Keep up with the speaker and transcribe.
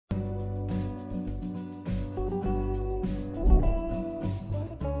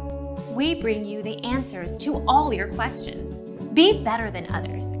we bring you the answers to all your questions. Be better than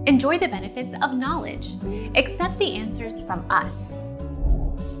others. Enjoy the benefits of knowledge. Accept the answers from us.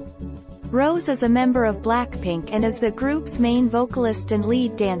 Rose is a member of Blackpink and is the group's main vocalist and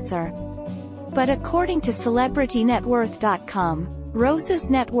lead dancer. But according to CelebrityNetWorth.com,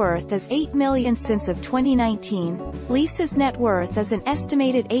 Rose's net worth is $8 million since of 2019, Lisa's net worth is an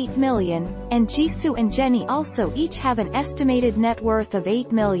estimated $8 million, and Jisoo and Jennie also each have an estimated net worth of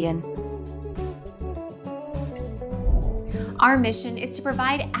 $8 million. Our mission is to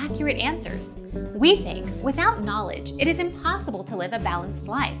provide accurate answers. We think without knowledge, it is impossible to live a balanced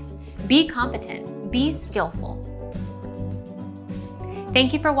life. Be competent, be skillful.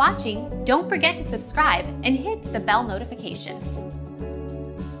 Thank you for watching. Don't forget to subscribe and hit the bell notification.